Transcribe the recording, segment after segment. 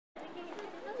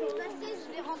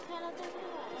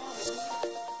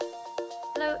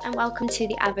and welcome to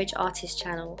the Average Artist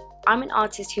channel. I'm an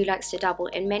artist who likes to dabble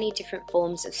in many different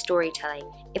forms of storytelling.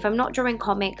 If I'm not drawing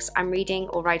comics, I'm reading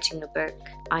or writing a book,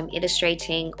 I'm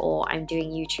illustrating, or I'm doing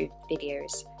YouTube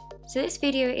videos. So this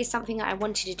video is something that I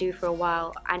wanted to do for a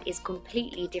while and is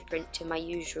completely different to my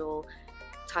usual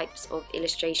types of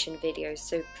illustration videos,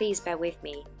 so please bear with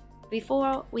me.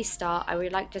 Before we start, I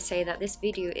would like to say that this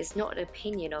video is not an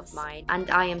opinion of mine,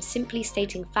 and I am simply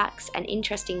stating facts and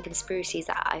interesting conspiracies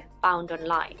that I found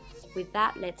online. With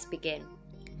that, let's begin.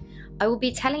 I will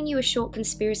be telling you a short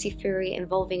conspiracy theory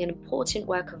involving an important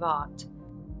work of art.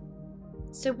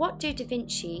 So what do Da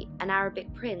Vinci, an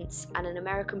Arabic prince, and an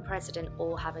American president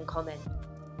all have in common?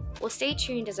 Well, stay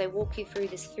tuned as I walk you through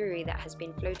this theory that has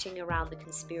been floating around the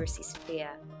conspiracy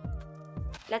sphere.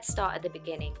 Let's start at the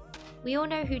beginning. We all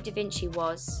know who Da Vinci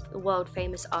was, the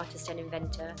world-famous artist and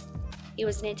inventor. He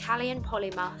was an Italian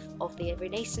polymath of the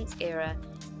Renaissance era,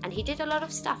 and he did a lot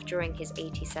of stuff during his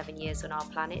 87 years on our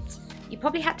planet. You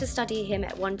probably had to study him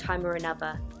at one time or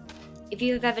another. If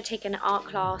you have ever taken an art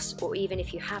class, or even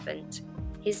if you haven't,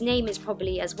 his name is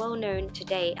probably as well known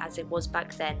today as it was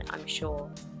back then, I'm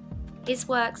sure. His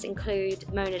works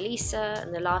include Mona Lisa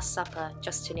and The Last Supper,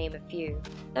 just to name a few.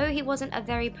 Though he wasn't a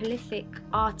very prolific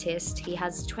artist, he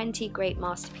has 20 great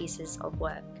masterpieces of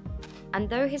work. And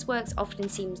though his works often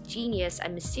seem genius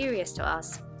and mysterious to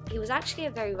us, he was actually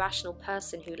a very rational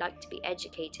person who liked to be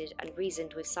educated and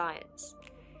reasoned with science.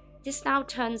 This now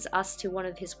turns us to one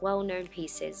of his well-known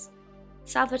pieces,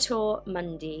 Salvator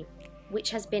Mundi,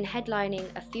 which has been headlining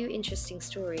a few interesting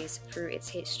stories through its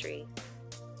history.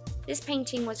 This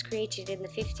painting was created in the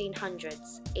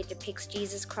 1500s. It depicts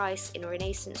Jesus Christ in a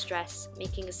Renaissance dress,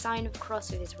 making a sign of a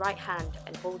cross with his right hand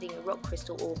and holding a rock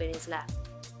crystal orb in his left.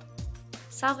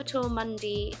 Salvator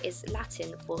Mundi is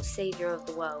Latin for Saviour of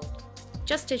the World.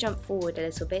 Just to jump forward a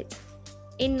little bit,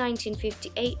 in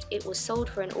 1958 it was sold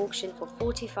for an auction for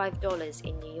 $45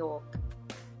 in New York.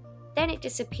 Then it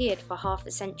disappeared for half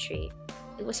a century.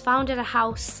 It was found at a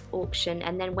house auction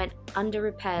and then went under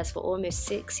repairs for almost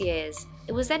 6 years.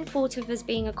 It was then thought of as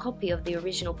being a copy of the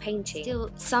original painting,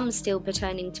 some still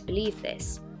pretending to believe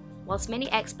this, whilst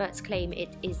many experts claim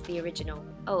it is the original.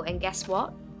 Oh, and guess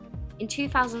what? In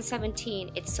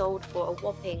 2017 it sold for a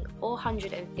whopping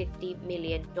 $450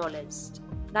 million.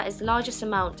 That is the largest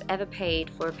amount ever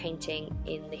paid for a painting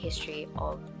in the history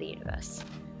of the universe.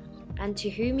 And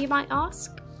to whom, you might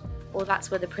ask? Well,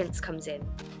 that's where the prince comes in.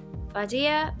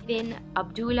 Badia bin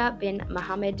Abdullah bin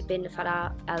Mohammed bin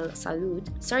Farah al Saud.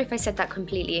 Sorry if I said that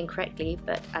completely incorrectly,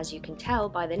 but as you can tell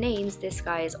by the names, this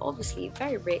guy is obviously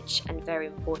very rich and very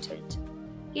important.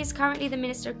 He is currently the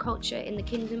Minister of Culture in the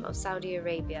Kingdom of Saudi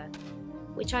Arabia,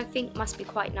 which I think must be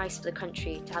quite nice for the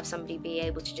country to have somebody be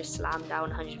able to just slam down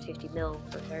 150 mil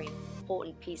for a very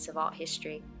important piece of art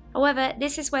history. However,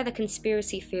 this is where the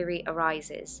conspiracy theory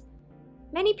arises.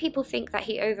 Many people think that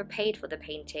he overpaid for the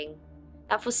painting,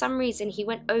 that for some reason he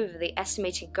went over the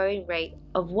estimated going rate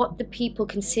of what the people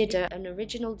consider an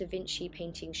original Da Vinci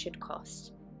painting should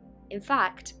cost. In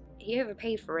fact, he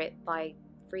overpaid for it by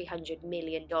 $300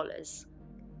 million.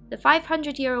 The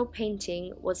 500-year-old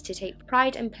painting was to take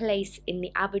pride and place in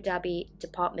the Abu Dhabi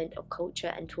Department of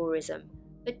Culture and Tourism.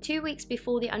 But 2 weeks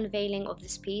before the unveiling of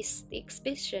this piece, the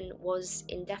exhibition was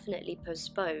indefinitely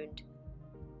postponed.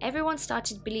 Everyone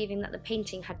started believing that the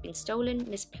painting had been stolen,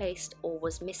 misplaced, or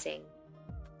was missing.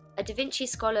 A Da Vinci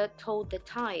scholar told The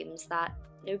Times that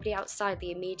nobody outside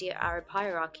the immediate Arab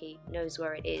hierarchy knows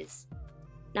where it is.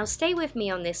 Now stay with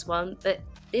me on this one, but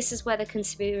this is where the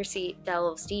conspiracy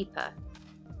delves deeper.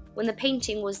 When the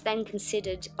painting was then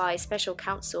considered by special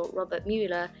counsel Robert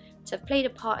Mueller to have played a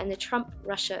part in the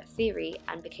Trump-Russia theory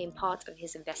and became part of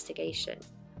his investigation.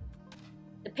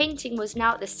 The painting was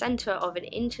now at the center of an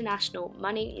international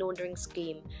money laundering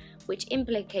scheme which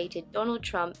implicated Donald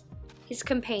Trump, his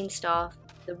campaign staff,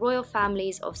 the royal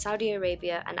families of Saudi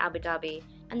Arabia and Abu Dhabi,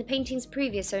 and the painting's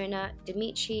previous owner,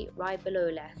 Dmitry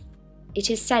Rybolovlev. It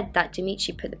is said that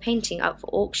Dmitry put the painting up for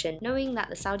auction knowing that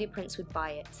the Saudi prince would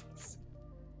buy it.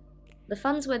 The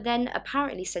funds were then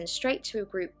apparently sent straight to a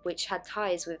group which had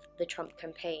ties with the Trump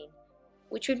campaign,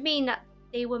 which would mean that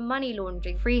they were money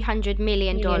laundering $300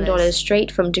 million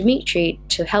straight from Dmitry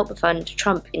to help fund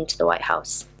Trump into the White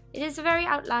House. It is a very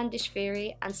outlandish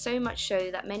theory, and so much so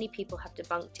that many people have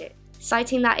debunked it,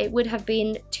 citing that it would have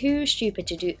been too stupid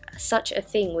to do such a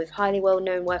thing with highly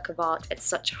well-known work of art at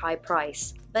such a high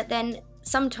price. But then,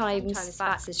 sometimes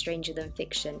facts are stranger than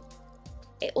fiction.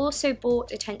 It also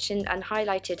brought attention and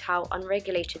highlighted how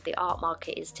unregulated the art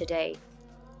market is today.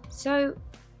 So,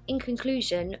 in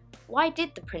conclusion, why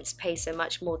did the prince pay so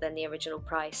much more than the original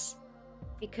price?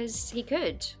 Because he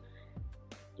could.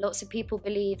 Lots of people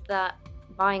believe that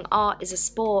buying art is a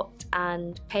sport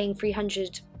and paying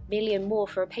 300 million more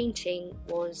for a painting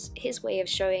was his way of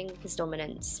showing his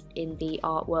dominance in the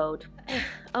art world.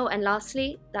 Oh, and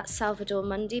lastly, that Salvator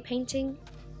Mundi painting,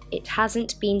 it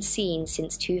hasn't been seen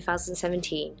since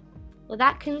 2017. Well,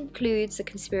 that concludes the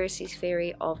conspiracy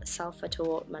theory of Salvator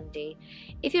Mundi.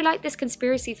 If you like this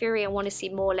conspiracy theory and want to see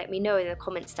more, let me know in the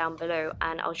comments down below,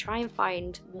 and I'll try and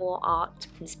find more art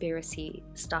conspiracy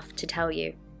stuff to tell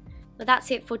you. But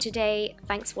that's it for today.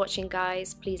 Thanks for watching,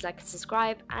 guys. Please like and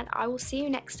subscribe, and I will see you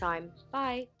next time.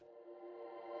 Bye.